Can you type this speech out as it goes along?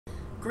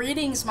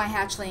Greetings, my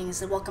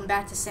hatchlings, and welcome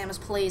back to Samus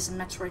Plays in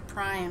Metroid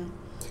Prime.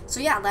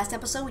 So yeah, last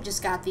episode we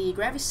just got the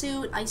gravity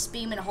suit, ice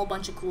beam, and a whole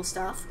bunch of cool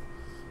stuff.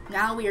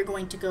 Now we are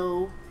going to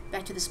go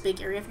back to this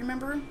big area, if you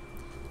remember.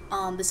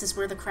 This is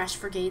where the Crash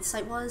Frigate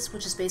site was,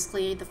 which is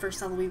basically the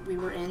first level we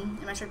were in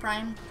Metroid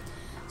Prime.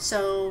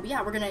 So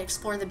yeah, we're going to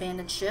explore the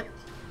abandoned ship,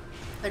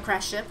 the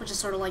crash ship, which is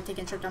sort of like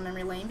taking a trip down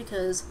memory lane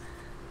because,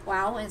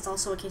 wow, and it's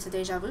also a case of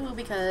deja vu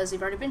because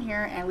we've already been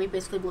here and we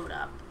basically blew it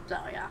up. So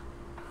yeah,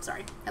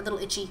 sorry, a little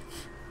itchy.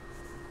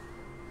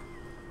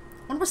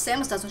 I wonder what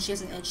Samus does when she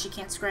has an itch. She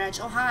can't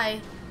scratch. Oh,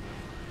 hi.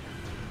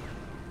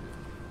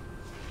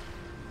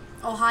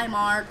 Oh, hi,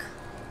 Mark.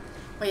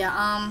 But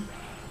yeah,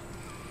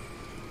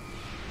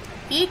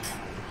 Eek.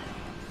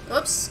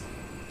 Oops.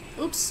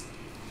 Oops.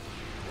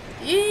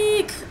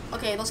 Eek.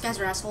 Okay, those guys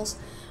are assholes.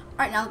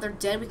 Alright, now that they're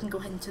dead, we can go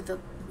ahead into the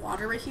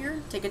water right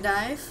here. Take a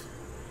dive.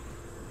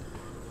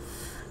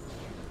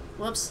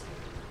 Whoops.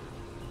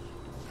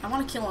 I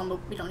want to kill them,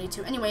 but we don't need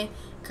to. Anyway,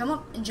 come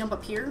up and jump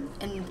up here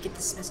and get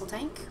this missile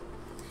tank.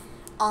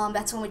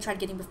 That's one we tried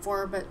getting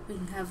before, but we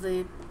didn't have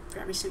the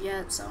gravity suit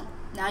yet, so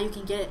now you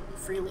can get it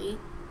freely.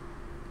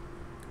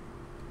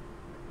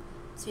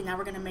 See, now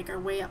we're gonna make our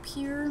way up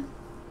here.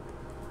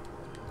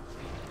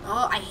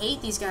 Oh, I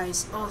hate these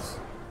guys. Oh,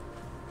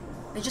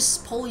 they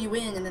just pull you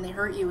in and then they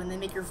hurt you and they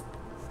make your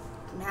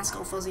mask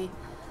all fuzzy.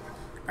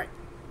 Alright,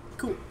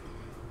 cool.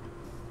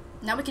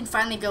 Now we can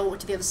finally go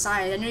to the other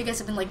side. I know you guys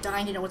have been like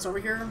dying to know what's over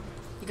here.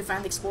 You can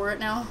finally explore it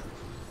now.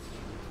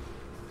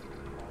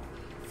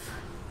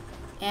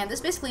 And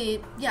this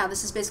basically, yeah,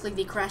 this is basically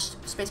the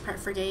crashed space pirate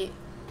frigate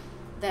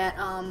that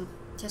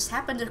just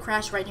happened to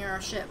crash right near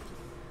our ship.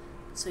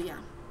 So yeah,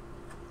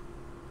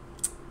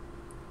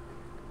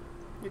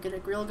 you get a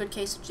real good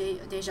case of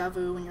deja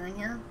vu when you're in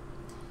here.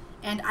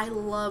 And I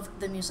love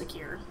the music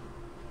here.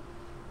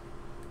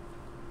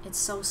 It's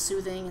so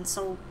soothing and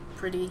so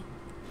pretty.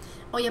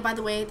 Oh yeah, by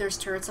the way, there's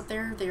turrets up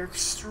there. They are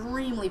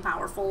extremely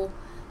powerful.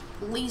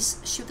 Please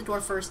shoot the door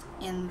first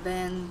and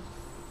then...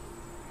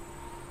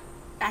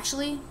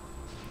 Actually,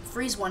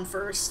 freeze one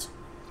first,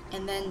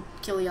 and then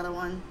kill the other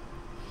one.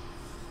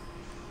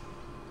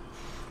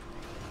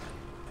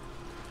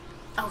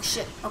 Oh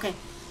shit, okay.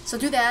 So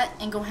do that,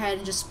 and go ahead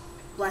and just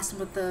blast them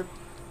with the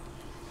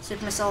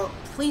super missile.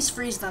 Please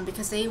freeze them,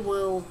 because they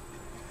will...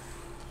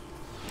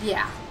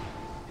 Yeah.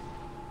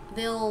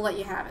 They'll let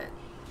you have it.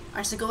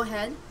 Alright, so go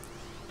ahead.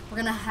 We're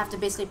gonna have to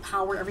basically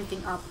power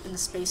everything up in the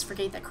space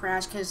frigate that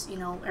crashed, because, you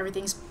know,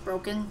 everything's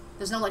broken.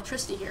 There's no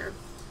electricity here.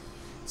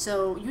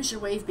 So use your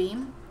wave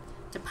beam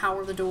to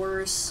power the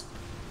doors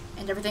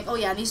and everything. Oh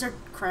yeah, these are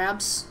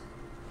crabs.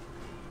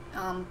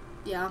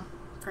 Yeah,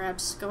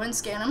 crabs. Go ahead and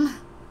scan them.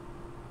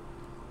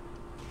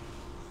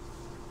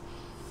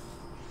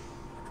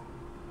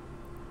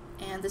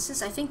 And this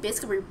is, I think,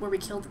 basically where we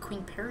killed the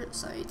Queen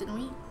Parasite, didn't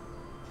we?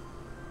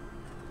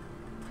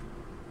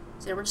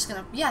 So yeah, we're just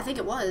gonna... Yeah, I think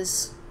it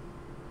was.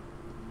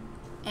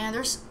 And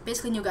there's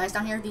basically new guys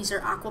down here. These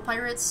are Aqua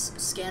Pirates.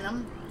 Scan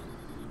them.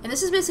 And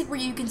this is basically where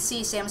you can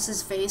see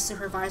Samus's face through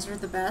her visor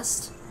the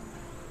best.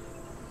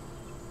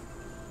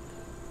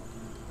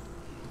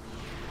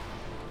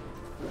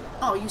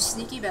 Oh, you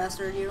sneaky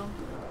bastard, you.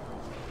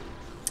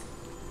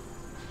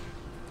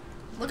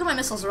 Look at my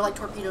missiles, they're like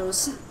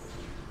torpedoes.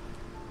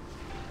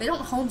 They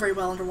don't home very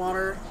well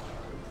underwater.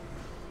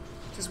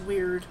 Which is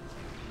weird.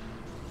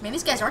 Man,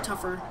 these guys are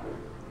tougher.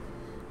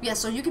 Yeah,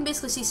 so you can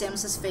basically see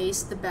Samus's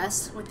face the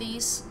best with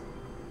these.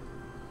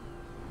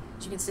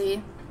 As you can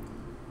see.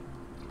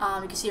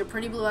 You can see her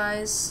pretty blue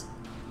eyes.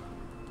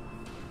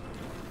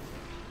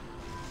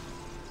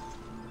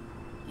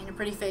 And her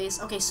pretty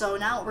face. Okay, so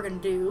now what we're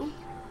gonna do...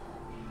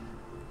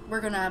 We're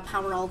gonna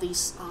power all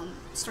these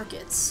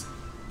circuits.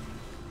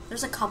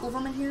 There's a couple of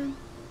them in here.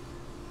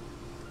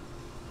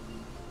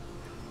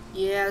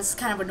 Yeah, it's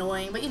kind of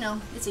annoying, but you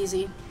know, it's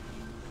easy.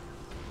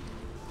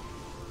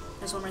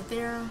 There's one right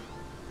there.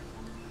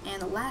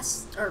 And the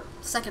last, or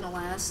second to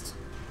last.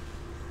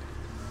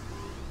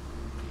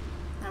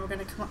 Now we're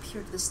gonna come up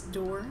here to this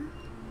door.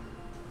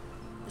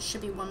 There should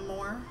be one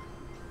more.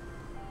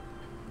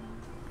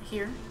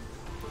 Here.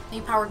 And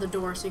you powered the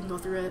door so you can go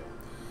through it.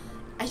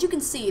 As you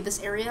can see,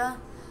 this area...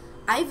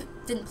 I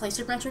didn't play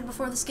Super Metroid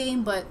before this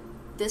game, but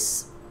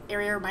this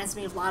area reminds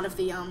me of a lot of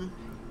and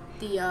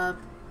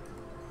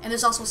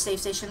there's also a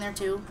save station there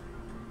too,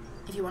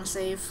 if you want to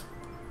save.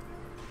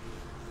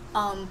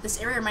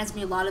 This area reminds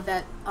me a lot of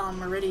that,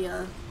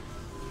 Meridia,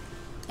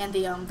 and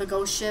the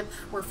ghost ship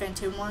where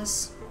Phantom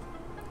was.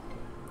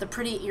 The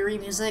pretty eerie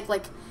music,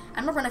 like, I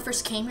remember when I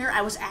first came here,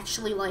 I was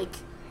actually like,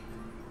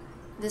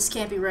 this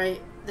can't be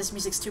right, this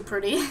music's too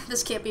pretty,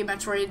 this can't be a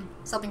Metroid,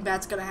 something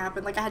bad's gonna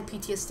happen, like I had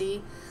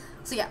PTSD.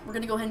 So yeah, we're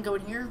gonna go ahead and go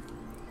in here.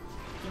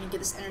 And get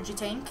this energy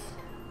tank.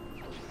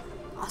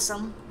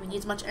 Awesome. We need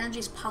as much energy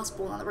as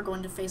possible now that we're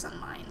going to Phazon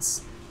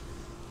mines.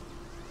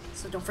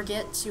 So don't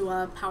forget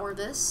to power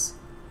this.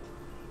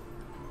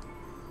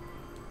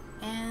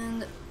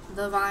 And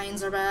the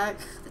vines are back.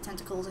 The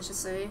tentacles, I should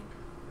say.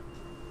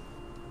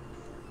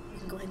 We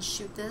can go ahead and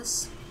shoot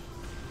this.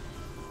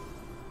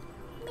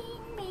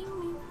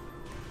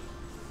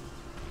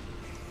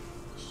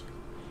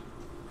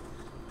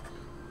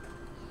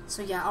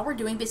 So yeah, all we're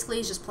doing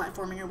basically is just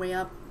platforming our way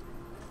up.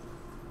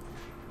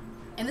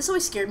 And this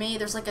always scared me.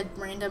 There's like a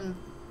random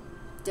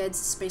dead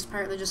space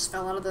pirate that just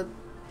fell out of the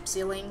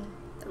ceiling.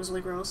 That was really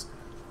gross.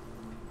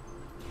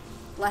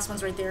 Last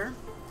one's right there.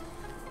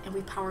 And we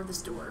power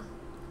this door.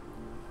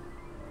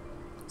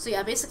 So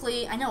yeah,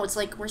 basically, I know, it's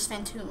like, where's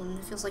Fantoon?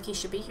 It feels like he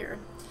should be here.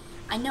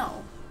 I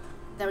know.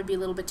 That would be a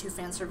little bit too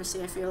fan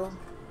servicey, I feel.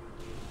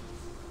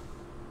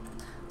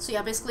 So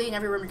yeah, basically in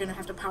every room you're gonna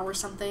have to power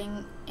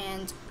something,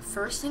 and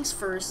first things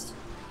first,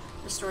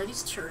 destroy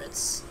these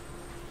turrets.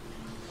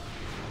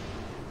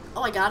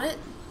 Oh, I got it?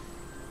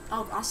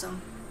 Oh,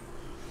 awesome.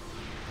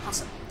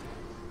 Awesome.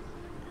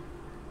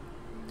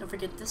 Don't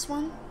forget this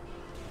one.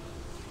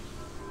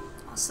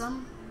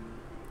 Awesome.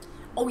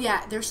 Oh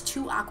yeah, there's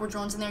 2 aqua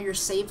drones in there. You're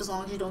safe as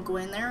long as you don't go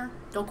in there.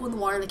 Don't go in the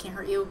water, they can't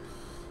hurt you.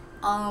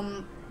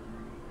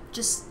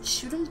 Just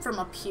shoot them from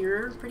up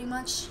here, pretty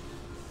much.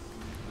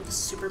 With a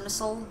super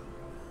missile.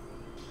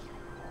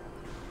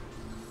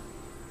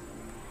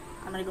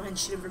 I'm gonna go ahead and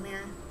shoot him from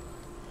here.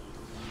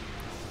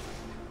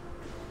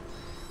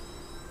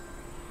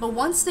 But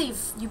once they've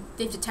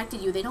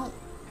detected you, they don't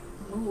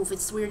move.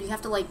 It's weird. You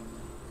have to, like,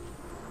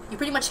 you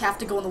pretty much have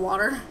to go in the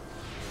water.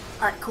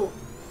 Alright, cool.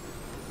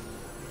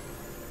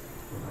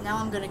 Now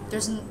I'm gonna,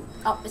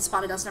 oh, it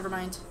spotted us, never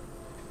mind.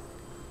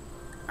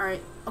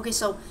 Alright, okay,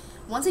 so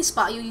once they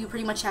spot you, you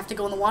pretty much have to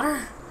go in the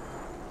water.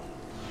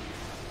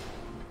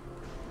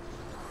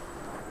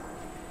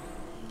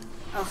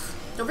 Ugh,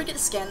 don't forget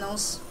to scan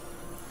those.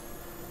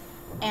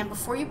 And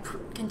before you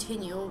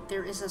continue,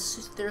 there is a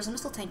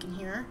missile tank in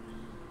here.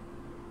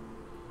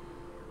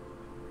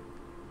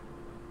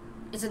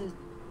 It's in...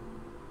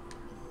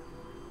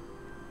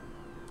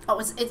 Oh,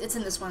 it's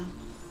in this one.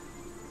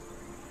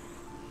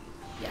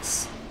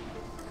 Yes.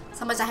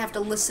 Sometimes I have to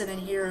listen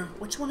and hear,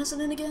 which one is it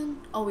in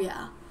again? Oh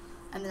yeah.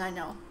 And then I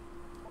know.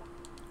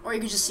 Or you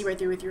can just see right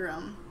through with your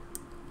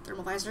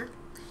thermal visor.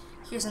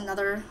 Here's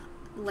another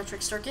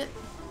electric circuit.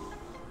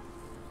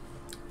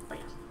 But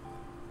yeah.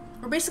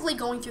 We're basically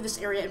going through this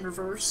area in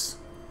reverse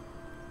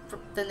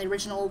than the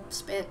original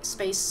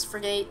space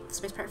pirate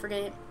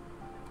frigate.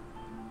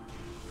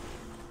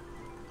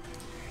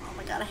 Oh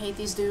my god, I hate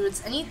these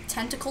dudes. Any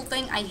tentacle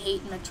thing, I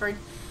hate in Metroid.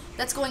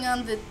 That's going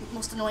on the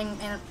most annoying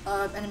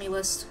enemy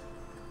list.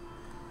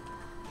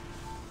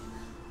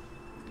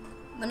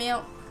 Let me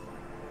out.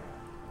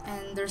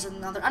 And there's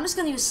another. I'm just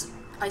gonna use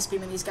ice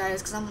beam in these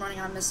guys because I'm running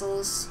out of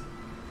missiles.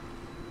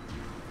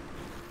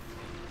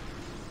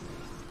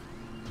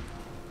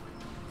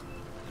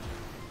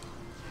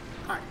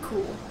 Alright,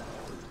 cool.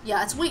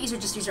 Yeah, it's way easier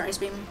to just use your ice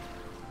beam.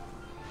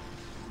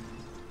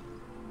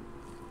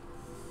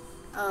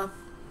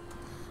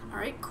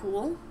 Alright,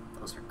 cool.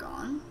 Those are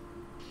gone.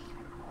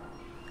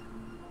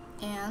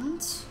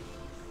 And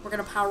we're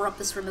gonna power up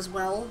this room as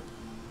well.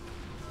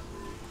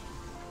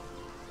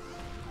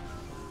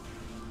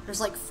 There's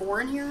like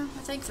 4 in here,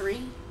 I think.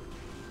 3.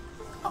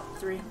 Oh,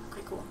 3.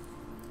 Okay, cool.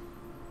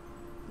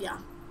 Yeah.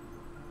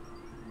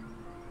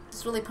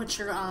 Just really put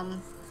your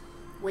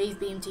wave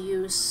beam to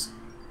use.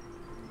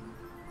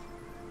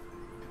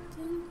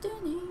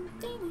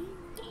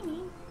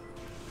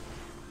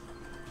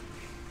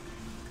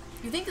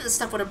 You think that this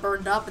stuff would have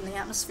burned up in the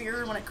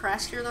atmosphere when it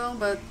crashed here, though,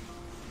 but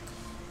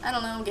I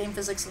don't know, game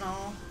physics and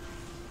all.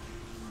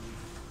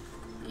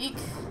 Eek.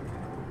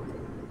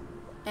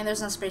 And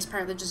there's no space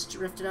pirate that just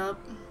drifted up,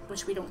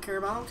 which we don't care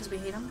about because we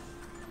hate him.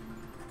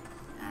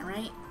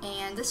 Alright,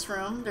 and this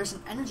room, there's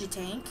an energy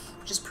tank,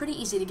 which is pretty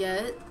easy to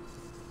get.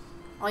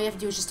 All you have to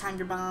do is just time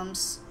your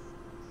bombs.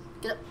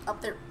 Get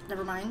up there.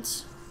 Never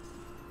mind.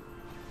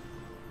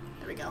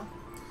 There we go.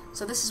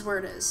 So this is where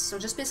it is. So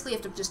just basically you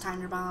have to just time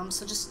your bombs.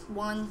 So just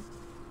 1.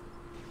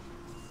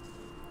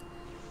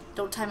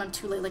 Don't time them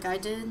too late like I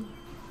did.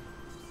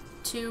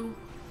 2,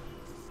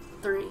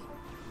 3.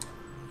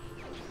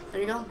 There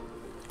you go.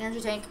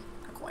 Energy tank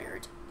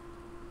acquired.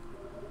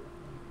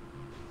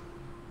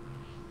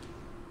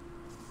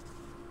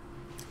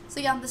 So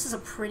yeah, this is a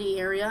pretty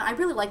area. I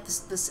really like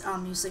this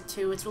music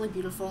too. It's really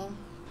beautiful.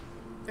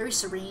 Very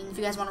serene. If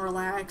you guys want to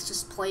relax,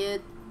 just play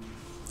it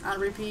on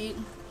repeat.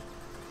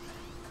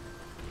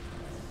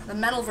 The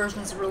metal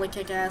version is really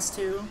kick-ass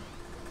too.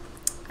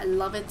 I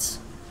love it.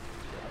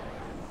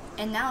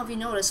 And now if you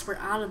notice, we're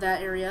out of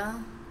that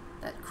area,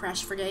 that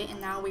crash frigate,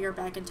 and now we are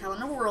back in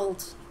Talon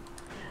World.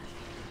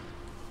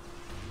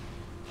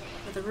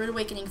 With a rude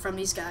awakening from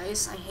these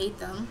guys. I hate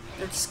them.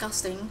 They're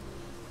disgusting.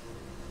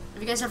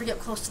 If you guys ever get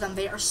close to them,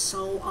 they are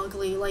so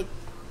ugly. Like,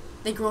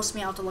 they gross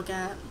me out to look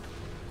at.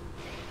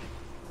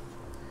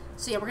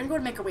 So yeah, we're gonna go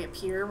ahead and make our way up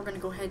here. We're gonna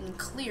go ahead and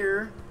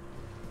clear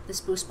this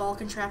boost ball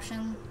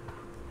contraption.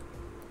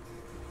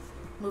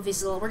 Move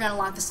these little. We're gonna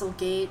lock this little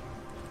gate.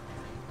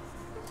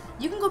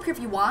 You can go up here if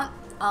you want.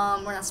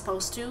 We're not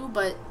supposed to,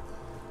 but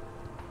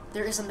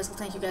there is a missile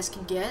tank you guys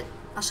can get.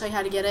 I'll show you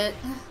how to get it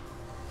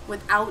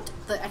without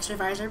the extra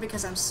visor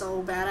because I'm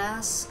so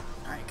badass.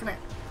 Alright, come here.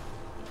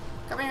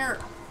 Come here.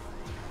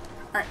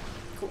 Alright,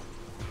 cool.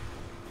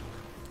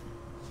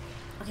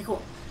 Okay,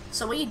 cool.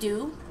 So what you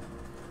do,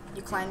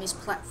 you climb these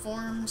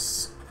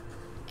platforms,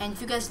 And if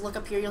you guys look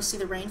up here, you'll see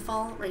the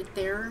rainfall right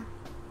there.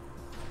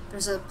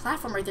 There's a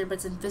platform right there, but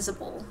it's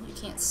invisible. You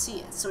can't see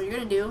it. So what you're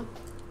going to do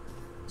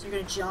is you're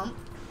going to jump,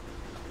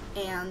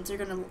 and you're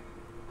going to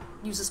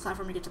use this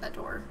platform to get to that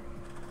door.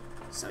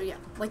 So yeah,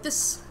 like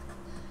this.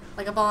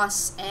 Like a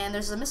boss. And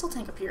there's a missile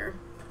tank up here.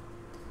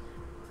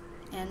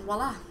 And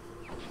voila.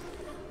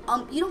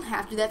 You don't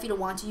have to do that if you don't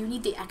want to. You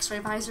need the X-ray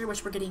visor,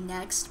 which we're getting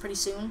next pretty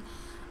soon.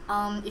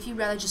 If you'd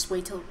rather just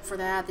wait for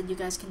that, then you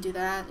guys can do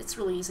that. It's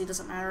really easy, it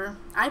doesn't matter.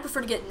 I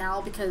prefer to get it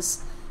now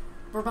because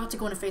we're about to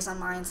go into Phazon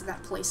Mines, and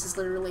that place is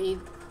literally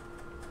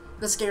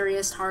the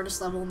scariest, hardest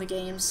level in the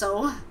game,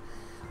 so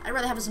I'd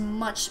rather have as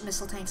much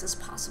missile tanks as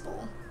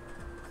possible.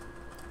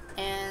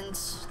 And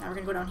now we're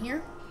gonna go down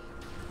here.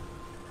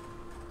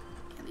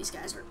 And these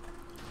guys are...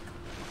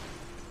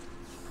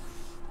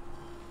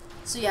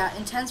 So yeah,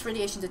 intense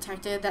radiation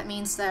detected. That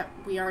means that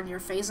we are near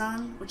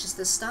Phazon, which is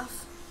this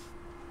stuff.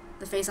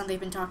 The Phazon they've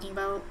been talking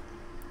about.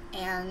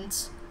 And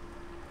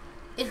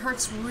it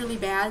hurts really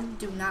bad.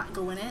 Do not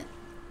go in it.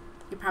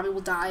 You probably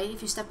will die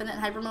if you step in it in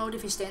hyper mode,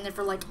 if you stand there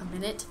for like a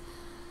minute.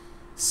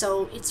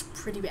 So it's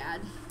pretty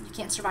bad. You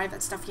can't survive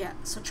that stuff yet.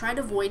 So try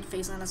to avoid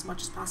Phazon as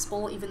much as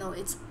possible, even though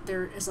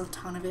there is a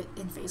ton of it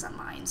in Phazon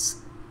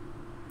Mines.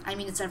 I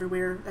mean, it's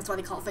everywhere. That's why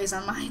they call it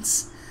Phazon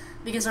Mines.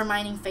 Because they're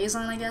mining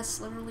Phazon, I guess,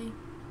 literally.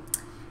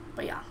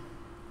 But yeah.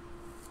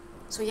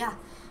 So yeah,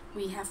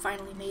 we have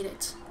finally made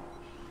it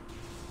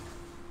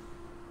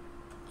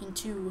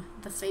into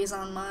the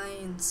Phazon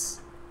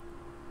Mines.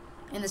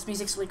 And this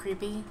music's really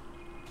creepy.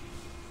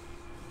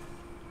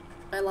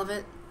 I love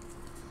it.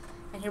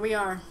 And here we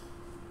are.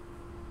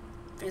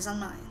 Phazon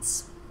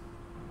Mines.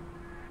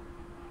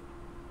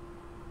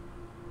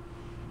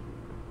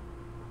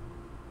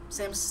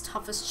 Samus'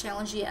 toughest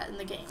challenge yet in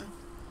the game.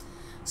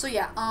 So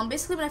yeah,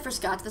 basically when I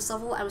first got to this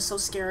level, I was so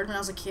scared when I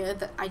was a kid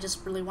that I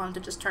just really wanted to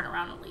just turn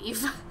around and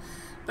leave.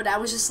 But I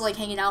was just like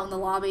hanging out in the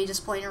lobby,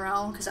 just playing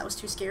around because I was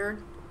too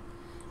scared.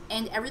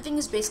 And everything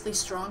is basically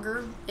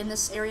stronger in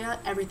this area.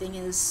 Everything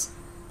is,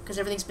 because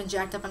everything's been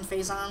jacked up on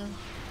Phazon.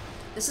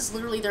 This is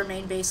literally their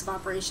main base of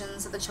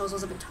operations that the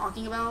Chozos have been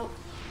talking about.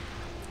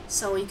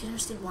 So you can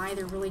understand why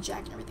they're really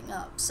jacking everything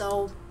up.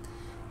 So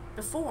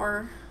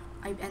before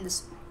I end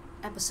this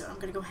episode, I'm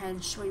going to go ahead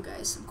and show you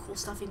guys some cool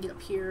stuff you can get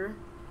up here.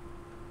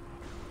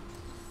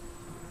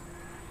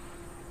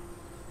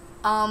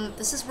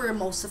 This is where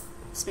most of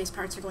the space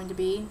pirates are going to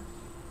be.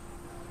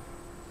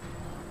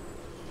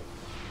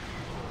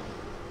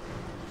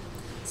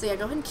 So yeah,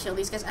 go ahead and kill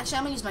these guys. Actually,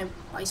 I'm going to use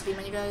my ice beam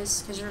on you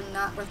guys, because you're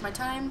not worth my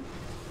time.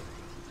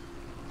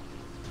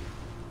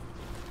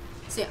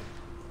 So yeah,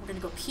 we're going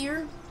to go up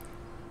here.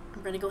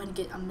 I'm going to go ahead and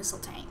get a missile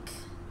tank.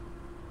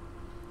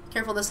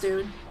 Careful this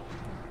dude.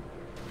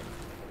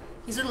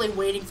 He's literally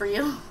waiting for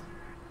you.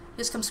 He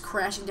just comes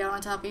crashing down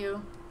on top of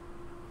you.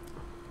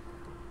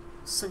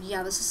 So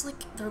yeah, this is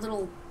like their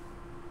little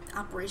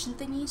operation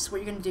thingy. So what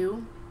you're going to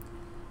do,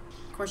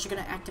 of course you're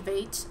going to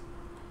activate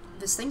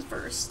this thing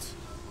first.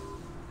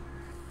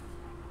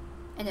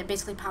 And it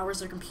basically powers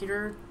their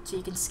computer so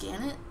you can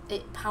scan it.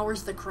 It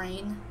powers the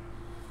crane.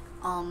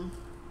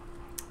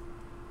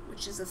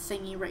 Which is a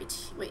thingy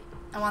right... Wait,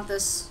 I want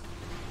this.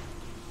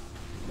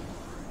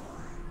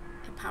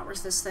 It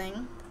powers this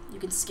thing. You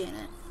can scan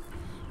it.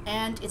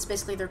 And it's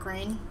basically their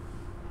crane.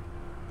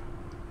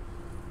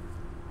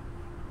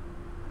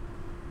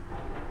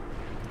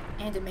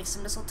 And it makes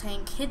the missile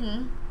tank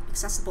hidden,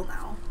 accessible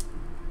now.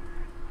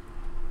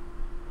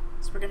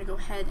 So we're going to go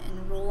ahead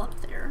and roll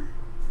up there.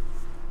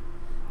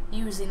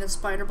 Using the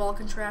spider ball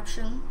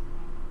contraption.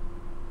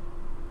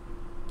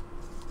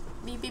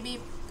 Beep, beep,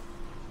 beep.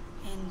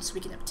 And so we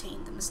can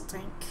obtain the missile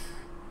tank.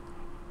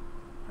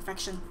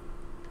 Perfection.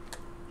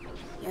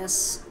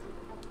 Yes.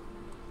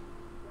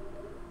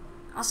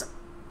 Awesome.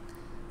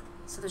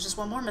 So there's just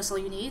one more missile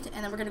you need,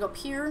 and then we're gonna go up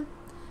here,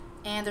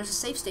 and there's a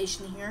safe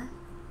station here.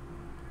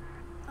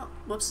 Oh,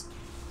 whoops.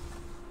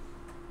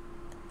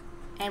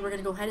 And we're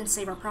gonna go ahead and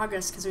save our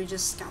progress because we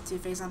just got to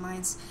Phazon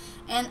Mines.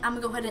 And I'm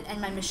gonna go ahead and end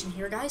my mission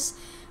here, guys.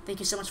 Thank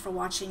you so much for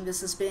watching.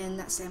 This has been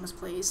Samus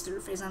Plays through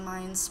Phazon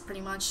Mines,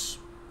 pretty much.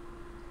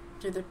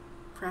 Through the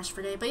Crash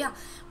Frigate. But yeah,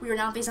 we are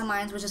now in Phazon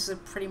Mines, which is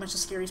pretty much the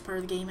scariest part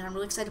of the game, and I'm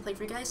really excited to play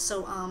for you guys.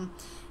 So,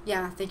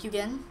 yeah, thank you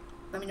again.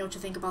 Let me know what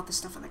you think about this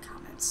stuff in the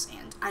comments,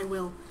 and I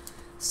will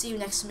see you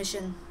next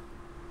mission.